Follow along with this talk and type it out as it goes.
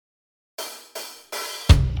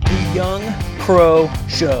Young Pro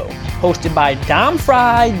Show, hosted by Dom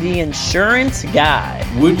Fry, the insurance guy.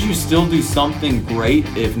 Would you still do something great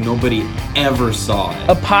if nobody ever saw it?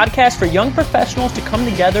 A podcast for young professionals to come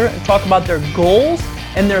together and talk about their goals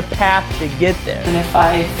and their path to get there. And if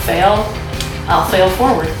I fail, I'll fail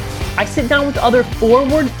forward. I sit down with other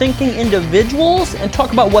forward-thinking individuals and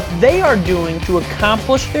talk about what they are doing to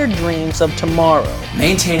accomplish their dreams of tomorrow.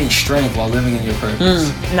 Maintaining strength while living in your purpose.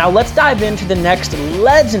 Now let's dive into the next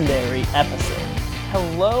legendary episode.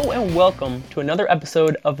 Hello and welcome to another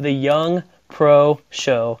episode of the Young Pro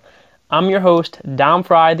Show. I'm your host, Dom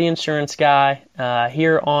Fry, the insurance guy,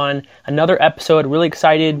 here on another episode. Really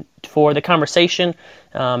excited for the conversation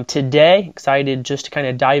today. Excited just to kind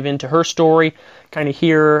of dive into her story, kind of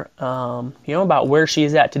hear, about where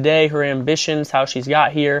she's at today, her ambitions, how she's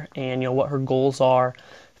got here, and, what her goals are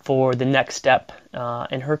for the next step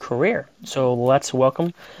in her career. So let's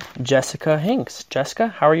welcome Jessica Hinks. Jessica,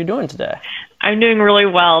 how are you doing today? I'm doing really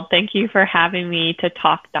well. Thank you for having me to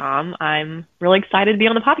talk, Dom. I'm really excited to be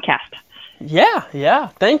on the podcast. Yeah.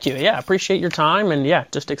 Thank you. Yeah, appreciate your time. And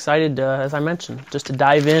just excited, as I mentioned, just to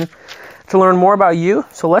dive in to learn more about you.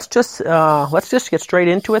 So let's just get straight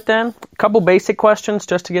into it then. A couple basic questions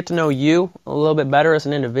just to get to know you a little bit better as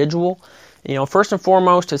an individual. First and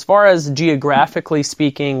foremost, as far as geographically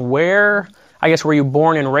speaking, where were you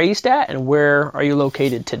born and raised at, and where are you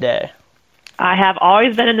located today? I have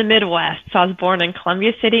always been in the Midwest. So I was born in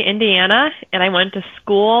Columbia City, Indiana, and I went to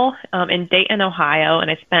school in Dayton, Ohio,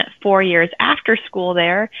 and I spent 4 years after school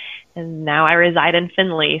there, and now I reside in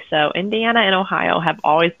Findlay. So Indiana and Ohio have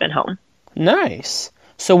always been home. Nice.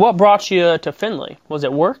 So what brought you to Findlay? Was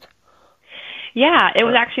it work? Yeah, it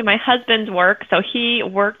was actually my husband's work. So he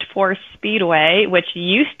worked for Speedway, which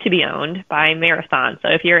used to be owned by Marathon. So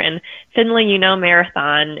if you're in Findlay, you know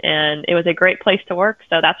Marathon, and it was a great place to work.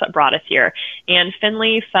 So that's what brought us here. And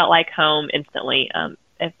Findlay felt like home instantly.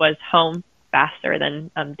 It was home faster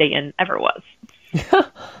than Dayton ever was.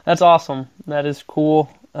 That's awesome. That is cool.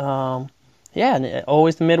 And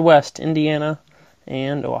always the Midwest, Indiana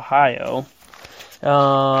and Ohio.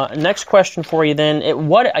 Next question for you then.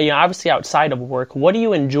 Obviously outside of work, what do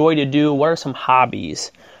you enjoy to do? What are some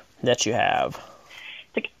hobbies that you have?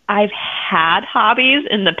 I've had hobbies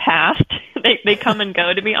in the past. They come and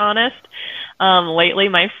go, to be honest. Lately,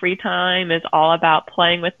 my free time is all about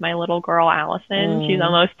playing with my little girl, Allison. She's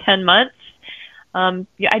almost 10 months. I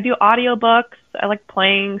do audiobooks. I like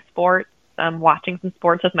playing sports. I'm watching some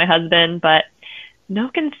sports with my husband, but no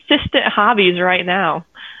consistent hobbies right now.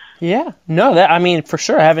 Yeah, no, for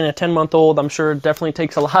sure. Having a 10-month-old, I'm sure definitely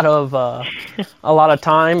takes a lot of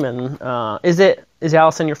time. And is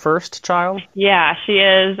Allison your first child? Yeah, she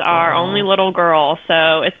is our only little girl.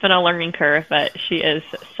 So it's been a learning curve, but she is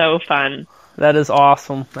so fun. That is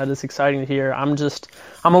awesome. That is exciting to hear. I'm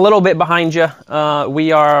a little bit behind you. My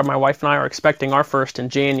wife and I are expecting our first in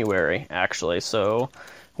January, actually. So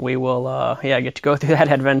we will, get to go through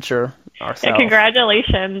that adventure ourselves. Yeah,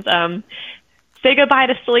 congratulations. Say goodbye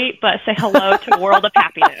to sleep, but say hello to a world of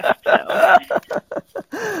happiness.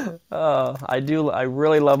 So. I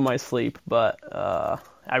really love my sleep, but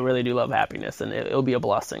I really do love happiness, and it'll be a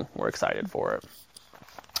blessing. We're excited for it.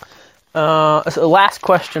 So last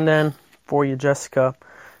question then for you, Jessica,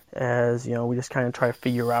 as we just kind of try to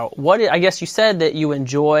figure out you said that you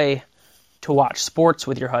enjoy to watch sports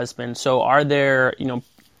with your husband. So are there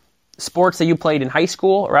sports that you played in high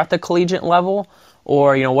school or at the collegiate level?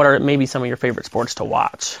 Or, what are maybe some of your favorite sports to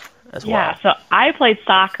watch as well? Yeah, so I played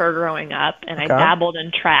soccer growing up, and I dabbled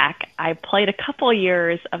in track. I played a couple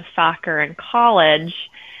years of soccer in college,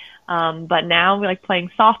 but now we like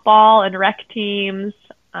playing softball and rec teams.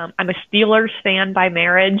 I'm a Steelers fan by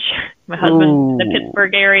marriage. My husband's in the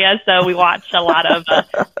Pittsburgh area, so we watch a lot of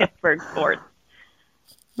Pittsburgh sports.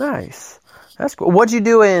 Nice. That's cool. What'd you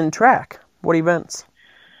do in track? What events?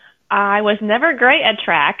 I was never great at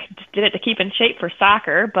track, just did it to keep in shape for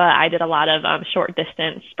soccer, but I did a lot of short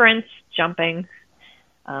distance sprints, jumping,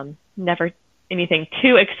 never anything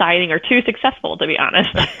too exciting or too successful, to be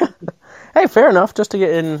honest. Hey, fair enough, just to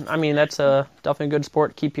get in. That's definitely a good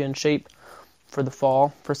sport to keep you in shape for the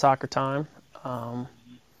fall, for soccer time.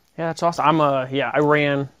 That's awesome. I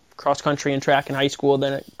ran cross country and track in high school,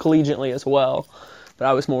 then collegiately as well, but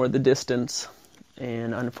I was more of the distance,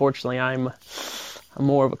 and unfortunately I'm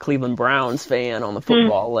more of a Cleveland Browns fan on the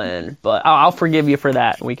football end, but I'll forgive you for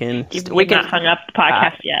that. We can not hung up the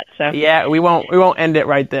podcast yet, so yeah, we won't end it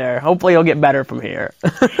right there. Hopefully, it'll get better from here.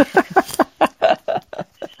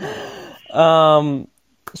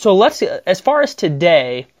 So let's, as far as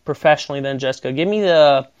today professionally, then Jessica, give me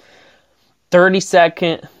the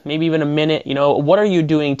 30-second, maybe even a minute. What are you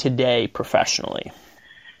doing today professionally?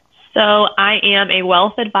 So I am a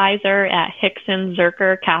wealth advisor at Hickson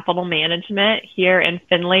Zerker Capital Management here in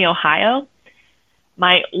Findlay, Ohio.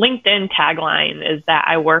 My LinkedIn tagline is that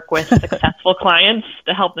I work with successful clients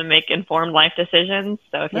to help them make informed life decisions.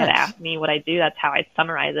 So if you had to ask me what I do, that's how I'd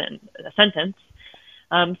summarize it in a sentence.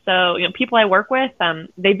 So, people I work with,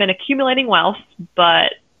 they've been accumulating wealth,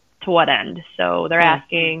 but to what end? So they're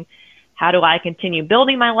asking, how do I continue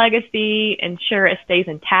building my legacy, ensure it stays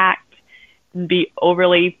intact, and be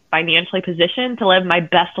overly financially positioned to live my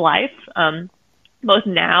best life, both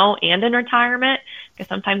now and in retirement? Because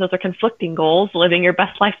sometimes those are conflicting goals, living your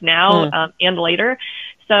best life now and later.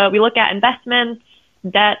 So we look at investments,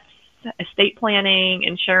 debts, estate planning,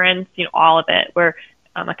 insurance, all of it. We're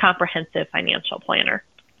a comprehensive financial planner.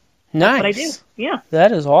 Nice. That's what I do. Yeah.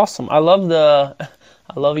 That is awesome. I love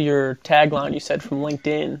your tagline you said from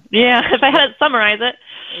LinkedIn. Yeah, if I had to summarize it.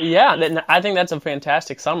 Yeah, I think that's a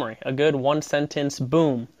fantastic summary. A good one sentence,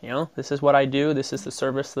 boom. This is what I do. This is the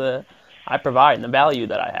service that I provide and the value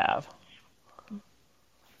that I have.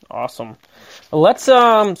 Awesome. Let's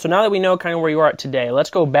so now that we know kind of where you are at today, let's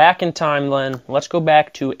go back in time, Len. Let's go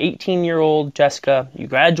back to 18-year-old Jessica. You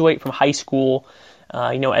graduate from high school.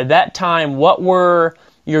 At that time, what were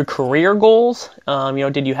your career goals?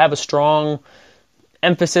 Did you have a strong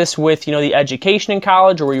emphasis with, the education in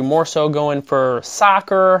college, or were you more so going for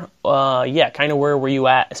soccer? Kind of where were you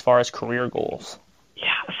at as far as career goals?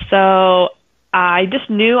 Yeah, so I just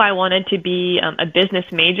knew I wanted to be a business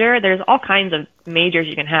major. There's all kinds of majors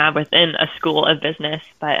you can have within a school of business,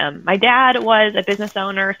 but my dad was a business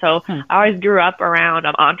owner, so I always grew up around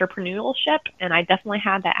entrepreneurship, and I definitely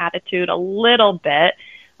had that attitude a little bit.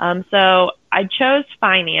 So I chose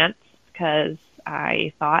finance because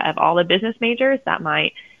I thought of all the business majors that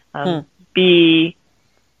might be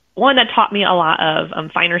one that taught me a lot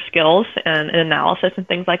of finer skills and analysis and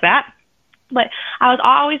things like that. But I was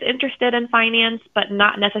always interested in finance, but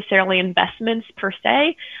not necessarily investments per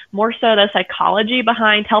se, more so the psychology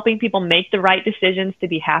behind helping people make the right decisions to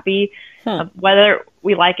be happy, whether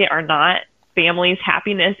we like it or not. Family's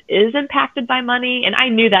happiness is impacted by money, and I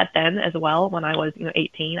knew that then as well when I was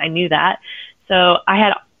 18. I knew that. So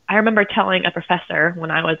I remember telling a professor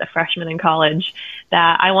when I was a freshman in college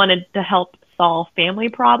that I wanted to help solve family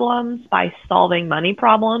problems by solving money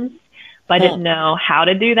problems, but I didn't know how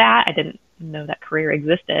to do that. I didn't know that career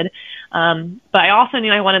existed. But I also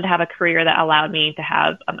knew I wanted to have a career that allowed me to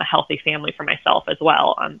have a healthy family for myself as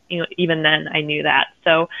well. Even then I knew that.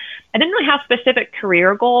 So I didn't really have specific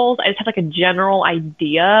career goals. I just had a general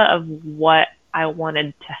idea of what I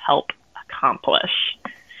wanted to help accomplish.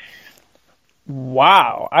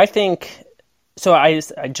 Wow. I think, so I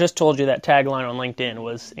just told you that tagline on LinkedIn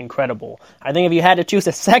was incredible. I think if you had to choose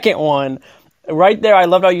a second one, right there, I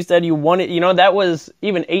loved how you said you wanted, that was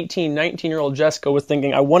even 18, 19-year-old Jessica was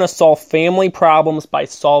thinking, I want to solve family problems by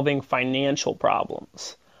solving financial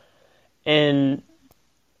problems. And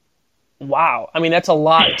wow, that's a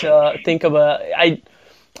lot to think of.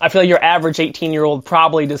 I feel like your average 18-year-old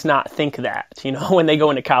probably does not think that, when they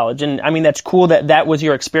go into college. And that's cool that was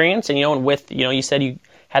your experience. And, and with, you said you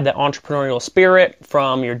had that entrepreneurial spirit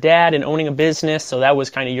from your dad and owning a business. So that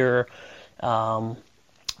was kind of your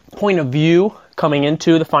point of view coming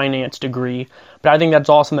into the finance degree. But I think that's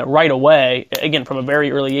awesome that right away, again, from a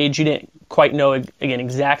very early age, you didn't quite know, again,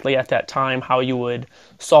 exactly at that time how you would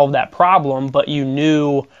solve that problem, but you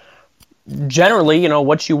knew generally,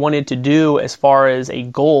 what you wanted to do as far as a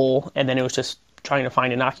goal, and then it was just trying to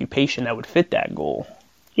find an occupation that would fit that goal.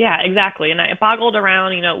 Yeah, exactly. And I boggled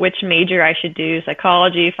around, which major I should do,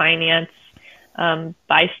 psychology, finance. But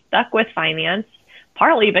I stuck with finance,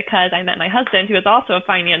 partly because I met my husband, who is also a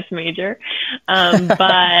finance major.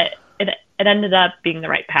 But it ended up being the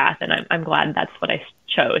right path, and I'm glad that's what I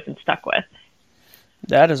chose and stuck with.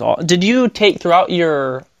 That is all. Did you take, throughout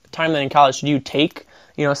your time then in college, did you take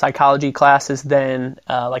psychology classes then,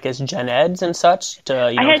 like as gen eds and such?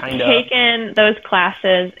 I had taken those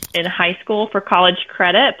classes in high school for college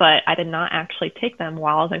credit, but I did not actually take them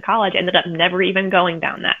while I was in college. I ended up never even going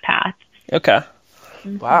down that path. Okay.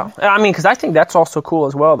 Mm-hmm. Wow. Because I think that's also cool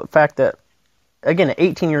as well, the fact that, again, at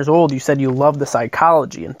 18 years old, you said you love the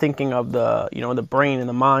psychology and thinking of the, the brain and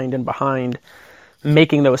the mind and behind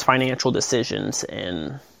making those financial decisions.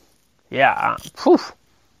 And yeah,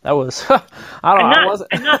 that was,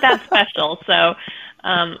 I'm not that special. So,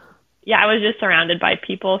 I was just surrounded by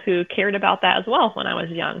people who cared about that as well when I was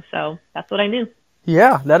young. So that's what I knew.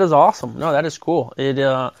 Yeah, that is awesome. No, that is cool. It,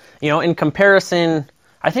 in comparison,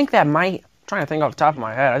 I think that might, I'm trying to think off the top of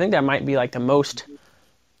my head, I think that might be like the most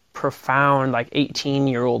profound, like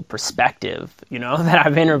 18-year-old perspective, that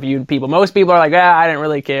I've interviewed people. Most people are like, I didn't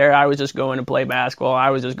really care. I was just going to play basketball. I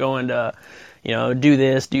was just going to, do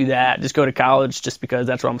this, do that, just go to college just because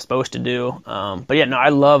that's what I'm supposed to do. But yeah, no, I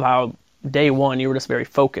love how day one you were just very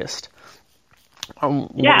focused. I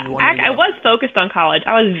was focused on college.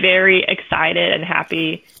 I was very excited and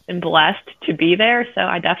happy and blessed to be there. So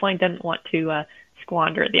I definitely didn't want to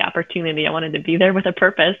squander the opportunity. I wanted to be there with a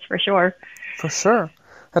purpose, for sure. For sure.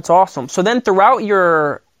 That's awesome. So then throughout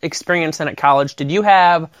your experience then at college,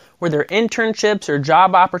 were there internships or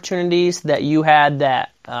job opportunities that you had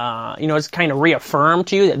that, it's kind of reaffirmed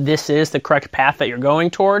to you that this is the correct path that you're going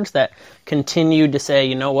towards, that continued to say,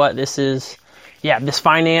 you know what, this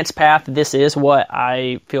finance path, this is what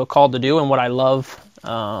I feel called to do and what I love,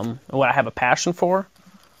 and what I have a passion for?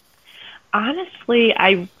 Honestly,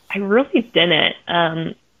 I really didn't.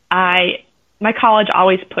 My college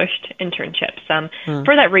always pushed internships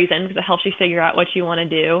for that reason, because it helps you figure out what you want to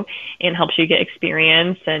do and helps you get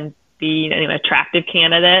experience and be an attractive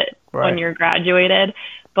candidate when you're graduated.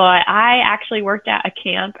 But I actually worked at a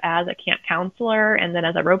camp as a camp counselor and then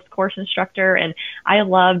as a ropes course instructor, and I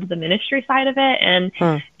loved the ministry side of it. And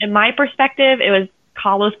in my perspective, it was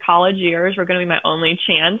those college years were going to be my only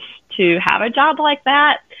chance to have a job like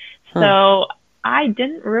that. So I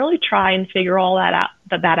didn't really try and figure all that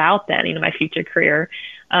out then, my future career.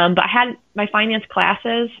 But I had my finance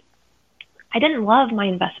classes. I didn't love my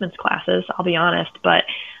investments classes, I'll be honest, but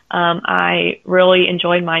I really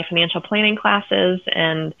enjoyed my financial planning classes,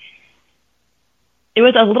 and it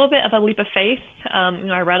was a little bit of a leap of faith.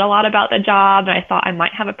 I read a lot about the job, and I thought I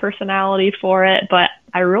might have a personality for it, but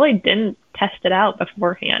I really didn't test it out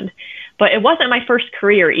beforehand. But it wasn't my first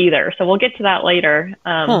career either, so we'll get to that later.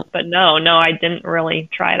 But no, I didn't really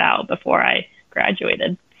try it out before I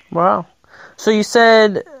graduated. Wow. So you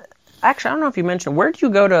said, actually, I don't know if you mentioned, where'd you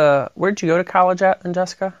go to college at,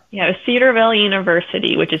 Jessica? Yeah, it was Cedarville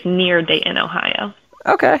University, which is near Dayton, Ohio.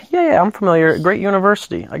 Okay, yeah, I'm familiar. Great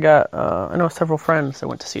university. I know several friends that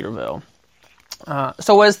went to Cedarville.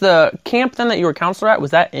 So was the camp then that you were a counselor at,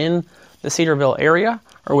 was that in the Cedarville area,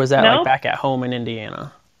 or was that like back at home in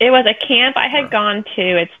Indiana? It was a camp I had gone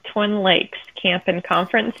to. It's Twin Lakes Camp and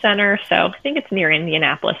Conference Center, so I think it's near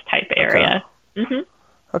Indianapolis type area. Okay.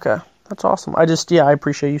 Okay, that's awesome. I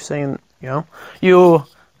appreciate you saying, you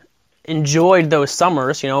enjoyed those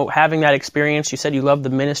summers, having that experience. You said you loved the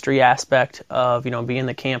ministry aspect of, being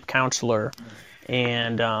the camp counselor.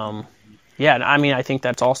 And, I think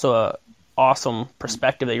that's also a awesome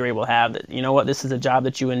perspective that you're able to have, that, this is a job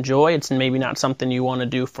that you enjoy. It's maybe not something you want to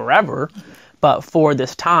do forever, but for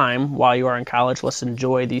this time, while you are in college, let's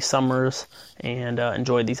enjoy these summers and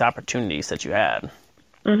enjoy these opportunities that you had.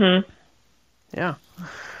 Mm-hmm. Yeah.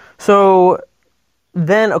 So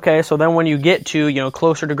then when you get to,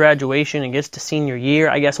 closer to graduation and gets to senior year,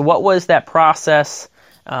 I guess, what was that process,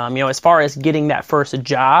 as far as getting that first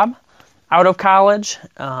job out of college?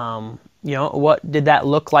 What did that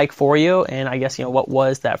look like for you? And I guess, what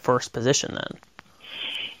was that first position then?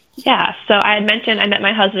 Yeah, so I had mentioned I met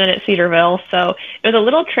my husband at Cedarville, so it was a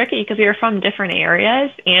little tricky because we were from different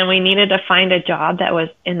areas and we needed to find a job that was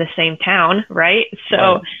in the same town, right?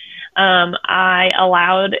 So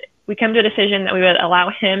we came to a decision that we would allow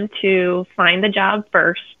him to find the job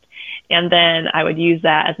first, and then I would use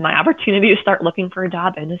that as my opportunity to start looking for a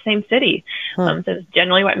job in the same city. So it's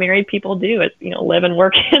generally what married people do is, live and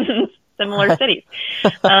work in similar cities.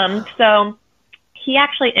 So he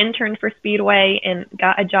actually interned for Speedway and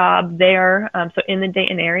got a job there, so in the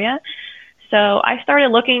Dayton area. So I started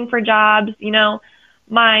looking for jobs.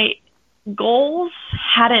 My goals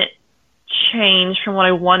hadn't changed from what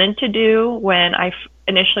I wanted to do when I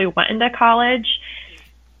initially went into college.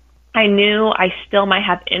 I knew I still might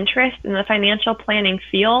have interest in the financial planning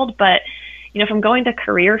field, but, from going to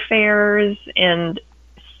career fairs and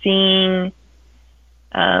seeing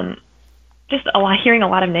hearing a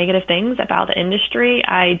lot of negative things about the industry,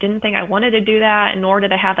 I didn't think I wanted to do that, nor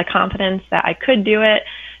did I have the confidence that I could do it.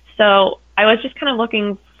 So I was just kind of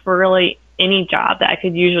looking for really any job that I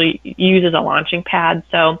could usually use as a launching pad.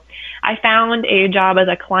 So I found a job as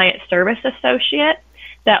a client service associate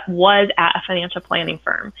that was at a financial planning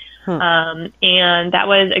firm. And that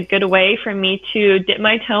was a good way for me to dip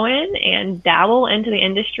my toe in and dabble into the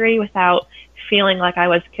industry without feeling like I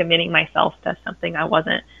was committing myself to something I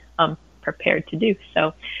wasn't prepared to do.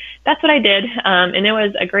 So that's what I did. And it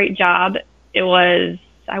was a great job. I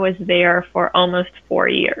was there for almost 4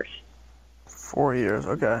 years. 4 years.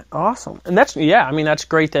 Okay. Awesome. And that's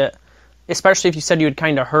great that, especially if you said you had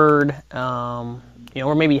kind of heard,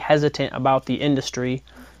 or maybe hesitant about the industry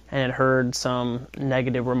and had heard some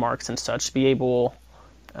negative remarks and such, to be able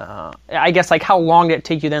I guess, like, how long did it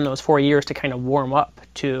take you then, those 4 years, to kind of warm up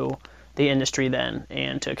to the industry then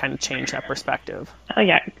and to kind of change that perspective? Oh,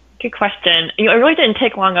 yeah. Good question. It really didn't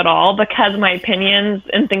take long at all because my opinions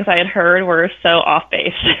and things I had heard were so off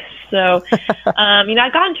base. So, I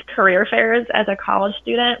got into career fairs as a college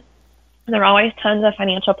student. And there were always tons of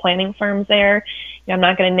financial planning firms there. I'm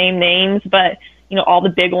not going to name names, but, all the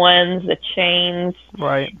big ones, the chains.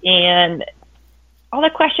 Right. And all the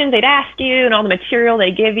questions they'd ask you and all the material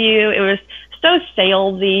they give you, it was so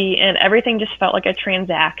salesy, and everything just felt like a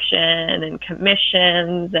transaction and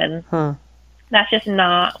commissions, and that's just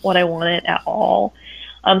not what I wanted at all.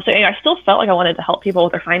 So I still felt like I wanted to help people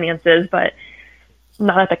with their finances, but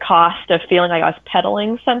not at the cost of feeling like I was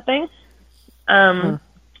peddling something.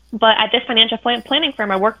 But at this financial planning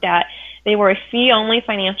firm I worked at, they were a fee-only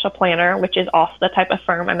financial planner, which is also the type of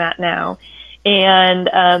firm I'm at now.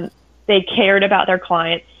 And they cared about their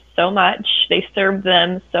clients so much. They served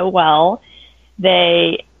them so well.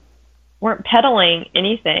 They weren't peddling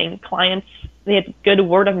anything. Clients, they had good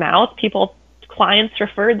word of mouth. Clients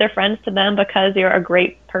referred their friends to them because they were a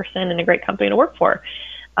great person and a great company to work for.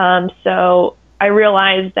 So I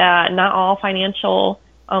realized that not all financial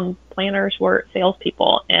planners were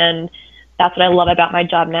salespeople, and that's what I love about my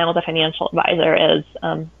job now as a financial advisor is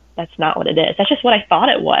that's not what it is. That's just what I thought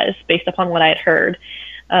it was based upon what I had heard.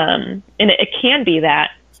 And it can be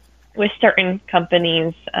that with certain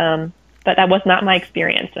companies, but that was not my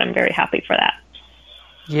experience, and I'm very happy for that.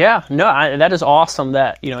 Yeah, no, that is awesome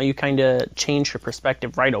that, you kind of changed your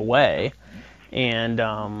perspective right away, and,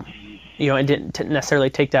 it didn't necessarily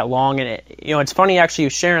take that long. And, it's funny actually you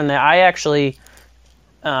sharing that. I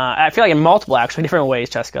feel like in multiple actually different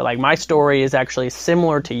ways, Jessica, like my story is actually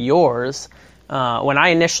similar to yours. When I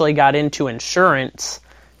initially got into insurance,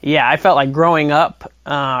 I felt like growing up,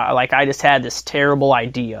 like I just had this terrible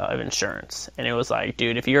idea of insurance. And it was like,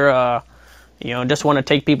 dude, if you're just want to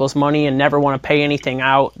take people's money and never want to pay anything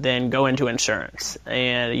out, then go into insurance.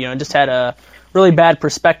 And, just had a really bad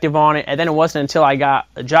perspective on it. And then it wasn't until I got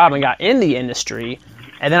a job and got in the industry,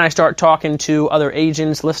 and then I start talking to other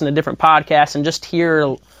agents, listen to different podcasts, and just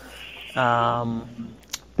hear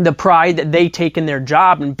the pride that they take in their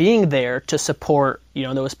job and being there to support,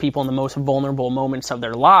 those people in the most vulnerable moments of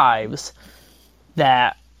their lives.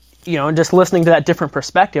 That, just listening to that different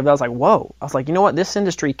perspective, I was like, whoa. I was like, you know what? This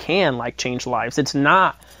industry can, like, change lives. It's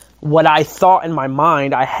not what I thought in my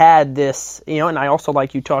mind. I had this, and I also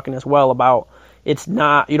like you talking as well about it's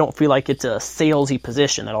not, you don't feel like it's a salesy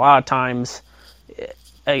position. That a lot of times,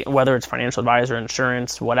 whether it's financial advisor,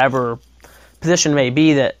 insurance, whatever position may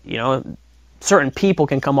be, that, certain people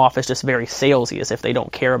can come off as just very salesy, as if they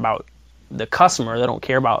don't care about the customer, they don't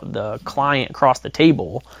care about the client across the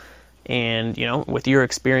table. And, with your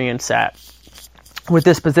experience with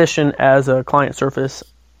this position as a client service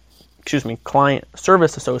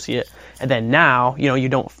associate, and then now, you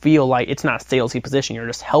don't feel like it's not a salesy position. You're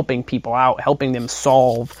just helping people out, helping them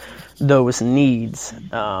solve those needs,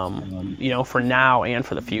 for now and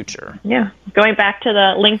for the future. Yeah. Going back to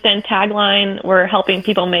the LinkedIn tagline, we're helping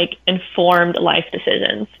people make informed life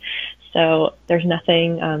decisions. So there's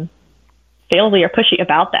nothing salesy or pushy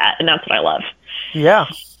about that, and that's what I love.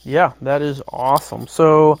 Yeah, that is awesome.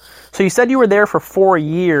 So you said you were there for 4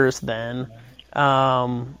 years then,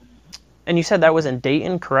 and you said that was in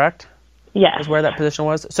Dayton, correct? Yes. Is where that position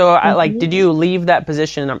was. So, did you leave that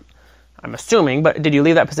position? I'm assuming, but did you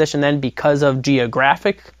leave that position then because of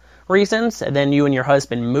geographic reasons, and then you and your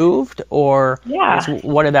husband moved, or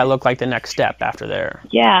what did that look like the next step after there?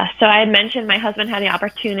 Yeah, so I had mentioned my husband had the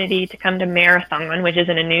opportunity to come to Marathon, which is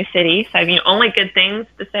in a new city. So only good things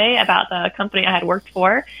to say about the company I had worked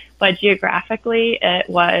for, but geographically it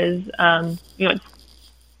was, it's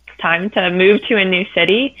time to move to a new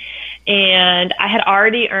city. And I had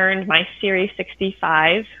already earned my Series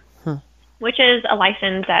 65, which is a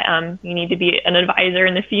license that you need to be an advisor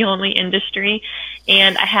in the fee-only industry.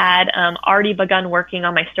 And I had already begun working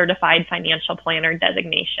on my certified financial planner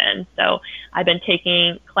designation. So I've been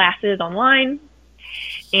taking classes online,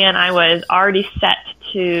 and I was already set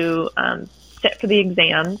to sit for the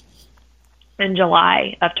exam in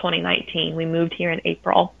July of 2019. We moved here in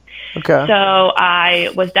April. Okay. So I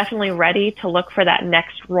was definitely ready to look for that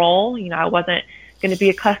next role. I wasn't going to be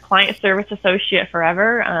a client service associate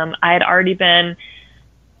forever. I had already been,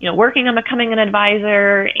 working on becoming an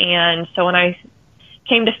advisor. And so when I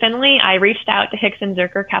came to Findlay, I reached out to Hicks &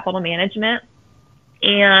 Zerker Capital Management,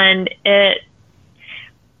 and it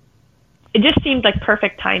just seemed like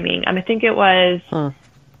perfect timing. I think it was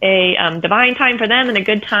a divine time for them and a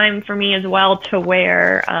good time for me as well, to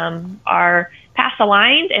where our paths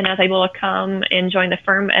aligned, and I was able to come and join the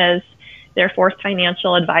firm as their fourth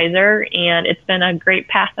financial advisor, and it's been a great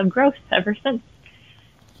path of growth ever since.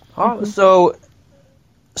 Oh,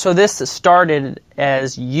 so this started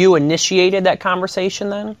as you initiated that conversation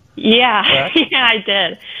then? Yeah, Correct? yeah, I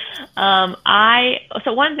did.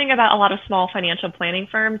 So one thing about a lot of small financial planning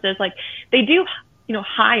firms is like they do,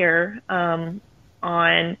 hire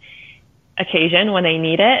on occasion when they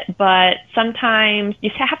need it, but sometimes you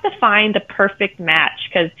have to find the perfect match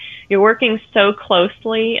because you're working so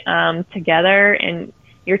closely together and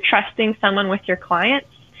you're trusting someone with your clients.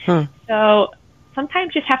 So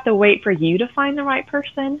sometimes you just have to wait for you to find the right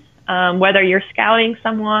person, whether you're scouting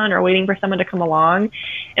someone or waiting for someone to come along.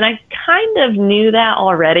 And I kind of knew that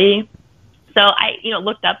already. So I,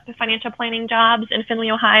 looked up the financial planning jobs in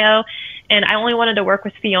Findlay, Ohio, and I only wanted to work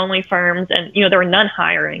with fee-only firms, and, there were none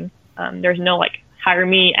hiring. There's no, hire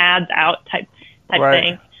me, ads out type Right.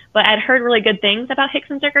 thing. But I'd heard really good things about Hicks &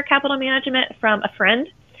 Zuercher Capital Management from a friend,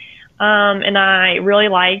 and I really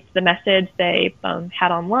liked the message they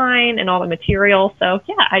had online and all the material. So,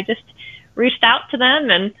 yeah, I just reached out to them,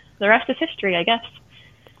 and the rest is history, I guess.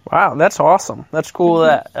 Wow, that's awesome. That's cool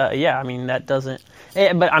that, that doesn't,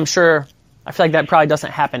 but I'm sure, I feel like that probably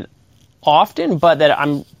doesn't happen often, but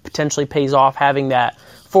that potentially pays off having that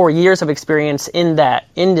 4 years of experience in that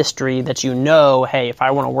industry that hey, if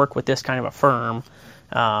I want to work with this kind of a firm,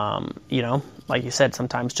 like you said,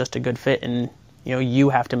 sometimes just a good fit, and, you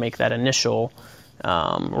have to make that initial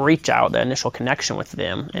reach out, that initial connection with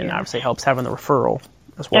them, and obviously helps having the referral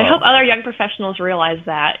as well. I hope other young professionals realize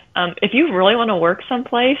that if you really want to work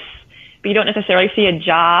someplace, but you don't necessarily see a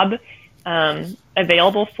job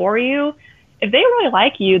available for you, if they really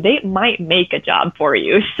like you, they might make a job for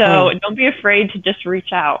you. So don't be afraid to just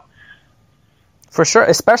reach out. For sure,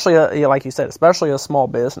 especially, like you said, especially a small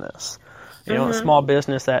business. A small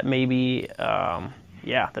business that maybe,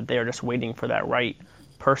 that they're just waiting for that right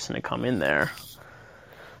person to come in there.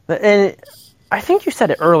 And I think you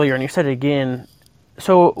said it earlier, and you said it again.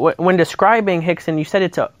 So when describing Hickson, you said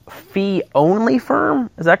it's a fee-only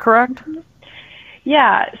firm. Is that correct?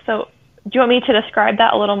 Yeah, so do you want me to describe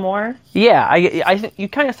that a little more? Yeah, I think you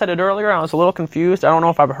kind of said it earlier. I was a little confused. I don't know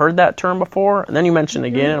if I've heard that term before. And then you mentioned it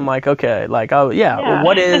again, and I'm like, okay, well,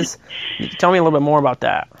 what is? Tell me a little bit more about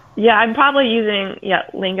that. Yeah, I'm probably using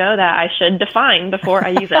lingo that I should define before I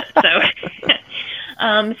use it.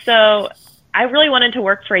 So I really wanted to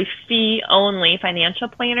work for a fee-only financial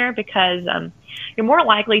planner because you're more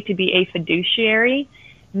likely to be a fiduciary,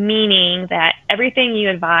 meaning that everything you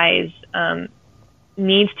advise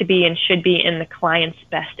needs to be and should be in the client's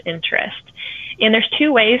best interest. And there's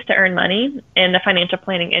two ways to earn money in the financial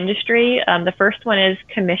planning industry. The first one is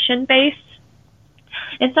commission-based.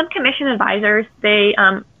 And some commission advisors, they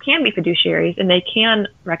can be fiduciaries and they can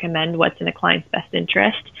recommend what's in a client's best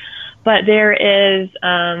interest. But there is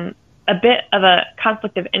a bit of a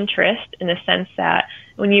conflict of interest in the sense that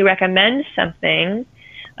when you recommend something,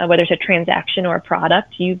 whether it's a transaction or a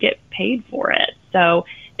product, you get paid for it. So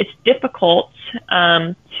it's difficult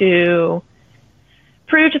to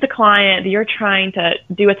prove to the client that you're trying to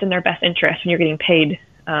do what's in their best interest when you're getting paid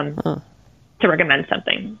to recommend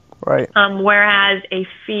something. Right. Whereas a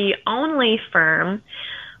fee-only firm,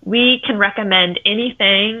 we can recommend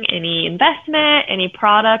anything, any investment, any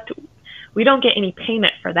product. We don't get any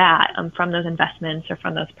payment for that from those investments or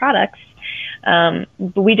from those products. But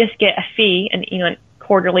we just get a fee, a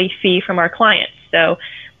quarterly fee from our clients. So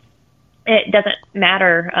it doesn't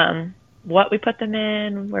matter what we put them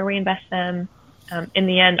in, where we invest them. In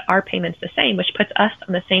the end, our payment's the same, which puts us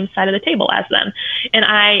on the same side of the table as them. And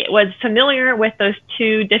I was familiar with those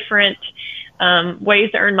two different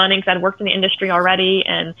ways to earn money because I'd worked in the industry already.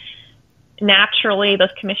 And naturally,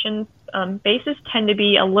 those commission bases tend to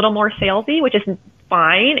be a little more salesy, which is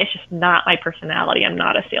fine. It's just not my personality. I'm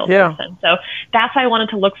not a salesperson. So that's why I wanted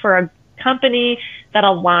to look for a company that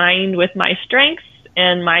aligned with my strengths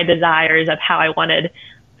and my desires of how I wanted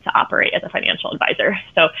to operate as a financial advisor.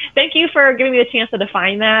 So thank you for giving me the chance to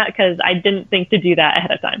define that because I didn't think to do that ahead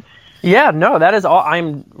of time. Yeah, no, that is all.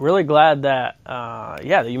 I'm really glad that,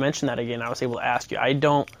 that you mentioned that again. I was able to ask you.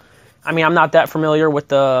 I'm not that familiar with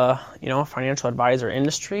the, financial advisor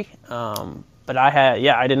industry. But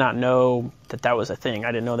I did not know that was a thing.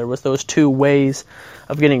 I didn't know there was those two ways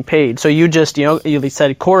of getting paid. So you just, you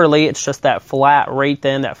said quarterly, it's just that flat rate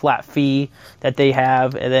then, that flat fee that they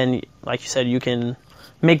have. And then, like you said, you can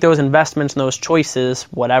make those investments and those choices,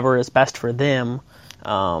 whatever is best for them,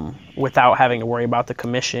 without having to worry about the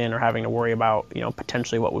commission or having to worry about,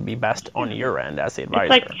 potentially what would be best on your end as the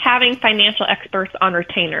advisor. It's like having financial experts on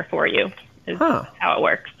retainer for you is how it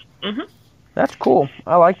works. Mm-hmm. That's cool.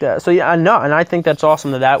 I like that. So, and I think that's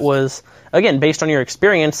awesome that was, again, based on your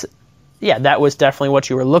experience, yeah, that was definitely what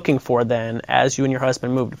you were looking for then as you and your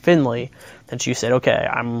husband moved to Findlay, that you said, okay,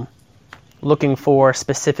 I'm looking for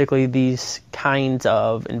specifically these kinds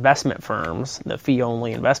of investment firms, the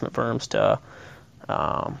fee-only investment firms to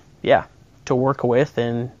work with,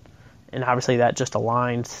 and obviously that just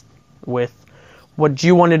aligns with what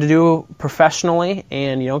you wanted to do professionally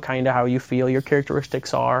and, kind of how you feel your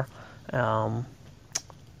characteristics are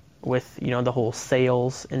with, the whole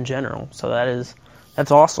sales in general. So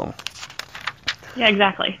that's awesome. Yeah,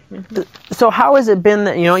 exactly. Mm-hmm. So how has it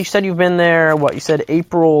been, you said you've been there, you said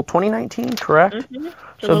April 2019, correct? Mm-hmm.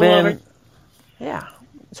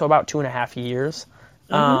 So about 2.5 years.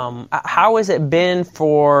 Mm-hmm. How has it been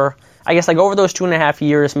for, I guess, like over those 2.5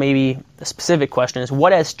 years, maybe the specific question is,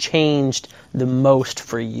 what has changed the most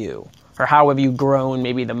for you? Or how have you grown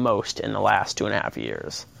maybe the most in the last 2.5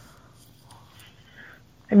 years?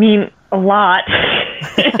 I mean, a lot.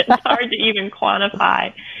 It's hard to even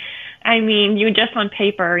quantify. I mean, just on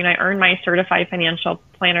paper, I earned my certified financial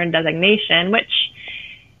planner designation, which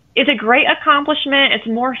is a great accomplishment. It's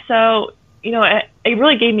more so, it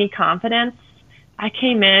really gave me confidence. I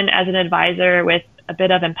came in as an advisor with a bit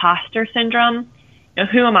of imposter syndrome.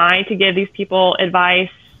 Who am I to give these people advice?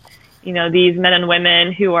 These men and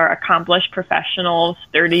women who are accomplished professionals,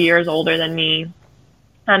 30 years older than me.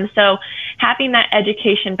 So having that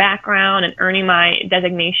education background and earning my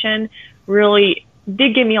designation really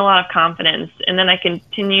did give me a lot of confidence. And then I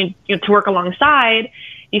continued to work alongside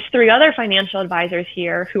these 3 other financial advisors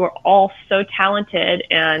here who are all so talented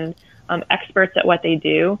and experts at what they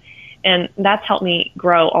do. And that's helped me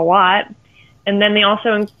grow a lot. And then they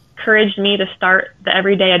also encouraged me to start the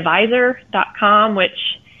everydayadvisor.com,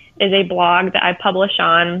 which is a blog that I publish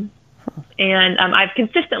on. And I've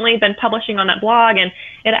consistently been publishing on that blog, and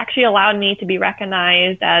it actually allowed me to be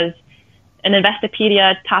recognized as an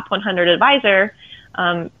Investopedia Top 100 advisor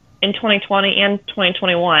in 2020 and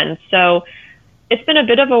 2021. So it's been a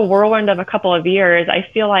bit of a whirlwind of a couple of years. I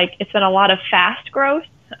feel like it's been a lot of fast growth.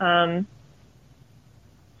 And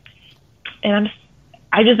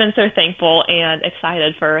I've just been so thankful and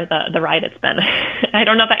excited for the ride it's been. I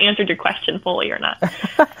don't know if I answered your question fully or not.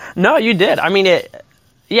 No, you did. I mean,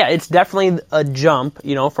 it's definitely a jump,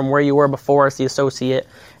 from where you were before as the associate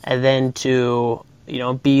and then to,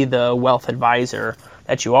 be the wealth advisor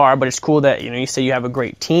that you are. But it's cool that, you say you have a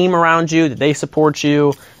great team around you, that they support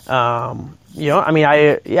you. I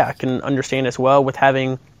can understand as well with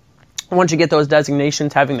having, once you get those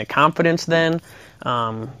designations, having the confidence then.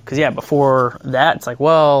 Because, before that, it's like,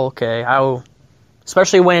 well, okay, how,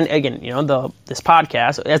 especially when, again, this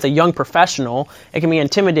podcast, as a young professional, it can be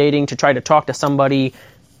intimidating to try to talk to somebody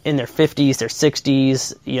in their 50s, their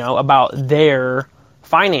 60s, about their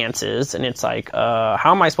finances. And it's like, how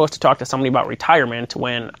am I supposed to talk to somebody about retirement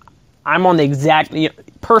when I'm on the exact,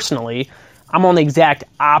 personally, I'm on the exact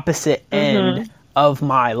opposite end of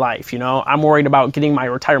my life. I'm worried about getting my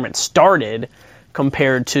retirement started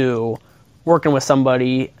compared to working with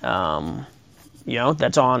somebody,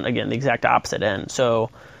 that's on, again, the exact opposite end. So,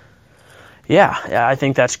 I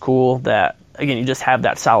think that's cool that, again, you just have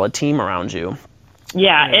that solid team around you.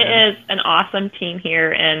 Yeah, it is an awesome team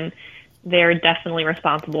here, and they're definitely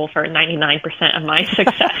responsible for 99% of my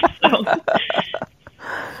success. So.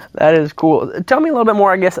 That is cool. Tell me a little bit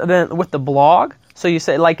more, I guess, then with the blog. So you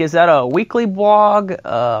say, like, is that a weekly blog,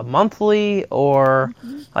 monthly, or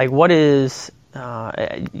like what is?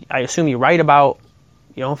 I assume you write about,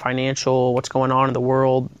 financial, what's going on in the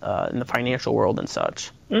world, in the financial world and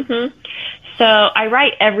such. Mm-hmm. So I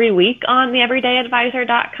write every week on the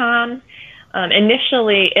everydayadvisor.com.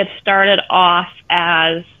 Initially, it started off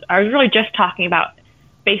as I was really just talking about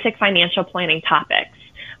basic financial planning topics.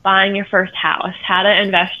 Buying your first house, how to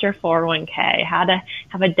invest your 401k, how to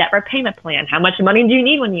have a debt repayment plan, how much money do you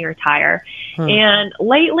need when you retire. And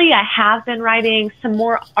lately I have been writing some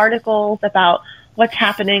more articles about what's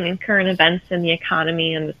happening in current events in the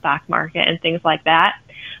economy and the stock market and things like that.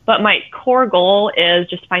 But my core goal is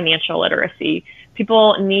just financial literacy.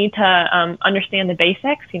 People need to understand the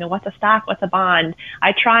basics, what's a stock, what's a bond.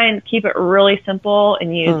 I try and keep it really simple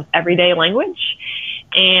and use everyday language.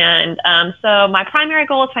 And so my primary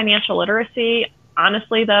goal is financial literacy.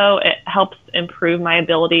 Honestly, though, it helps improve my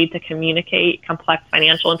ability to communicate complex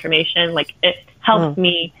financial information. Like, it helps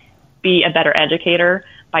me be a better educator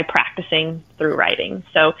by practicing through writing.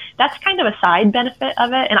 So that's kind of a side benefit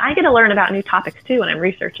of it. And I get to learn about new topics, too, when I'm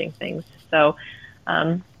researching things. So,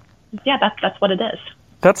 that's what it is.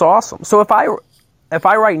 That's awesome. So if I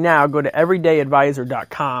right now go to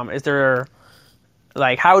everydayadvisor.com, is there...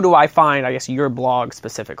 like, how do I find, I guess, your blog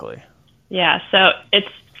specifically? Yeah, so it's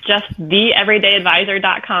just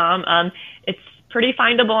theeverydayadvisor.com. It's pretty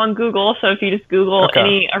findable on Google. So if you just Google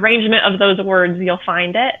any arrangement of those words, you'll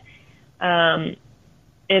find it.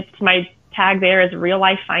 It's my tag there is Real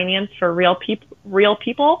Life Finance for real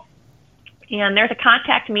people. And there's a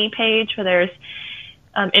contact me page where there's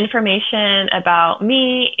information about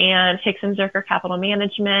me and Hicks and Zerker Capital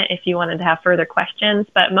Management if you wanted to have further questions.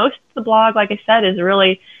 But most of the blog, like I said, is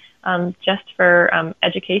really just for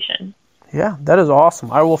education. Yeah, that is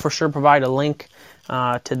awesome. I will for sure provide a link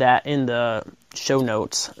to that in the show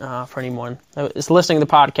notes for anyone that's listening to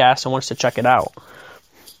the podcast and wants to check it out.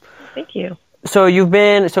 Thank you. So it's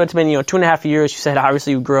been 2.5 years. You said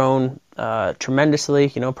obviously you've grown tremendously,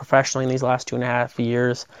 professionally in these last 2.5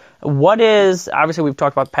 years. What is, obviously we've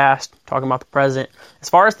talked about the past, talking about the present. As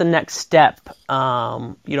far as the next step,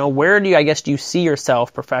 where do you see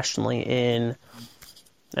yourself professionally in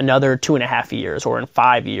another 2.5 years or in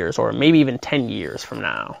 5 years or maybe even 10 years from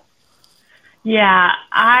now? Yeah,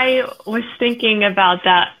 I was thinking about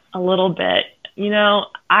that a little bit.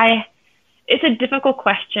 It's a difficult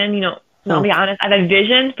question, I'll be honest. I have a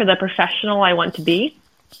vision for the professional I want to be.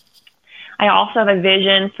 I also have a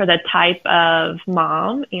vision for the type of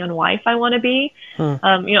mom and wife I want to be.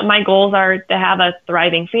 My goals are to have a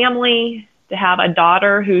thriving family, to have a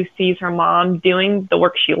daughter who sees her mom doing the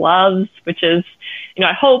work she loves, which is,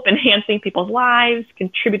 I hope enhancing people's lives,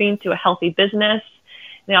 contributing to a healthy business.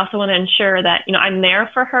 And I also want to ensure that, I'm there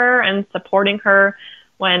for her and supporting her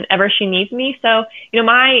whenever she needs me. So,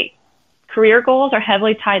 my career goals are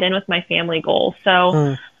heavily tied in with my family goals.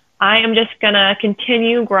 So I am just going to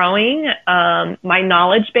continue growing my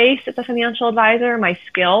knowledge base as a financial advisor, my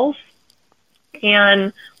skills,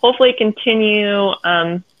 and hopefully continue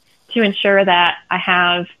to ensure that I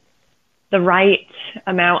have the right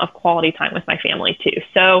amount of quality time with my family too.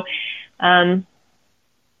 So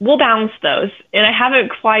we'll balance those. And I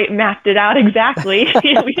haven't quite mapped it out exactly.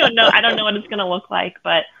 We don't know. I don't know what it's going to look like,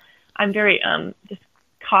 but I'm very just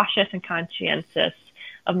cautious and conscientious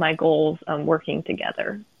of my goals working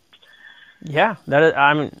together. Yeah,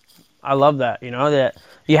 I love that. That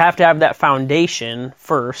you have to have that foundation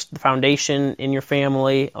first, the foundation in your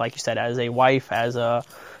family, like you said, as a wife, as a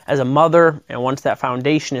mother, and once that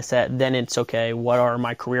foundation is set, then it's okay. What are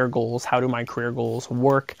my career goals? How do my career goals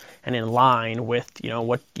work and in line with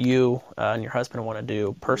what you and your husband want to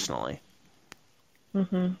do personally?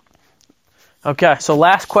 Mm-hmm. Okay, so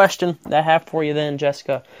last question that I have for you then,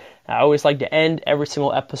 Jessica. I always like to end every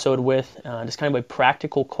single episode with just kind of a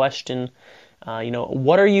practical question.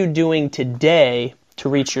 What are you doing today to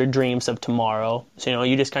reach your dreams of tomorrow? So,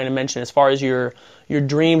 you just kind of mentioned as far as your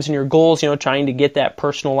dreams and your goals, trying to get that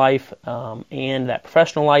personal life and that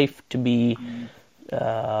professional life to be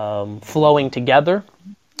flowing together,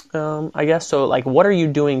 I guess. So, what are you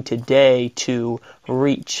doing today to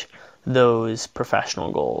reach those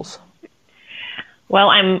professional goals? Well,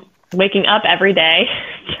 I'm waking up every day.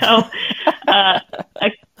 So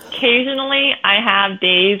occasionally I have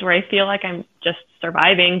days where I feel like I'm just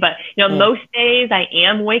surviving. But, most days I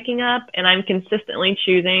am waking up and I'm consistently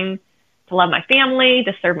choosing to love my family,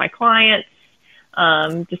 to serve my clients,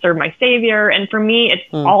 to serve my Savior. And for me, it's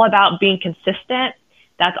all about being consistent.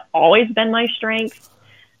 That's always been my strength.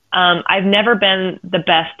 I've never been the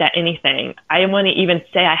best at anything. I want to even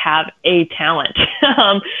say I have a talent.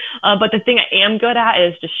 But the thing I am good at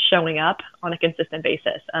is just showing up on a consistent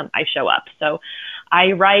basis. I show up. So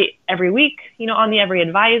I write every week, on the Every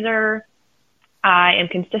Advisor. I am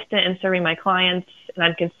consistent in serving my clients, and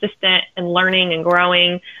I'm consistent in learning and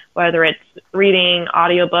growing, whether it's reading,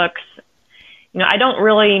 audiobooks. I don't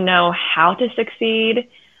really know how to succeed.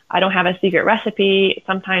 I don't have a secret recipe.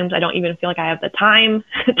 Sometimes I don't even feel like I have the time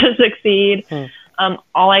to succeed.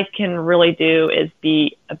 All I can really do is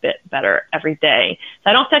be a bit better every day. So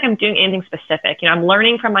I don't feel like I'm doing anything specific. I'm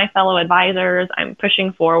learning from my fellow advisors. I'm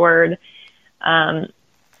pushing forward. I'm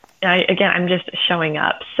just showing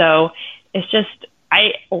up. So it's just,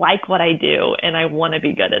 I like what I do and I want to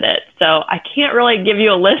be good at it. So I can't really give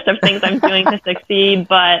you a list of things I'm doing to succeed,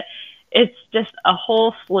 but it's just a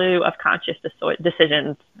whole slew of conscious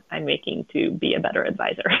decisions I'm making to be a better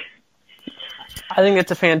advisor. I think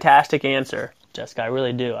it's a fantastic answer, Jessica. I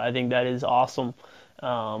really do. I think that is awesome.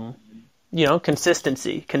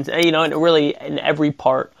 Consistency. And really in every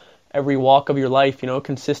part, every walk of your life,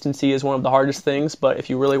 consistency is one of the hardest things. But if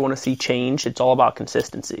you really want to see change, it's all about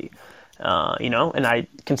consistency.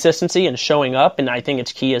 Consistency and showing up. And I think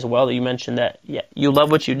it's key as well that you mentioned that, you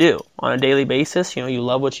love what you do on a daily basis. You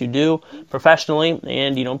love what you do professionally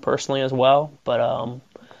and, personally as well. But,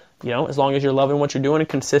 as long as you're loving what you're doing and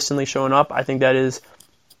consistently showing up, I think that is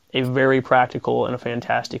a very practical and a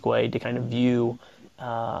fantastic way to kind of view,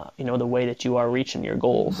 the way that you are reaching your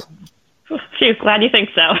goals. Phew, glad you think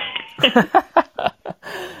so.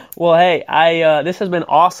 Well, hey, this has been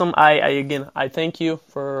awesome. I thank you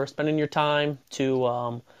for spending your time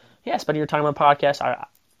spending your time on the podcast.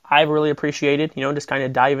 I really appreciated, just kind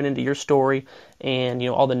of diving into your story and,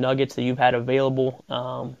 all the nuggets that you've had available,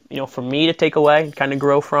 for me to take away and kind of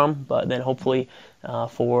grow from, but then hopefully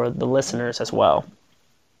for the listeners as well.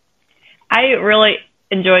 I really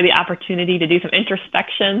enjoy the opportunity to do some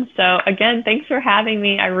introspection. So again, thanks for having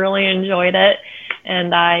me. I really enjoyed it,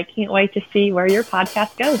 and I can't wait to see where your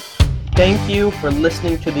podcast goes. Thank you for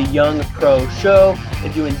listening to the Young Pro Show.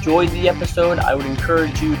 If you enjoyed the episode, I would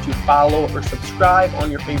encourage you to follow or subscribe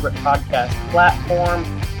on your favorite podcast platform.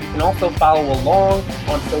 You can also follow along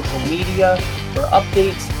on social media for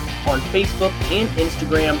updates on Facebook and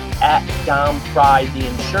Instagram at Dom Fry, the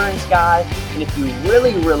Insurance Guy. And if you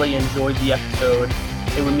really, really enjoyed the episode,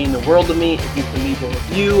 it would mean the world to me if you can leave a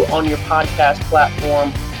review on your podcast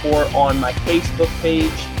platform or on my Facebook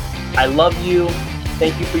page. I love you.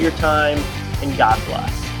 Thank you for your time, and God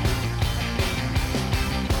bless.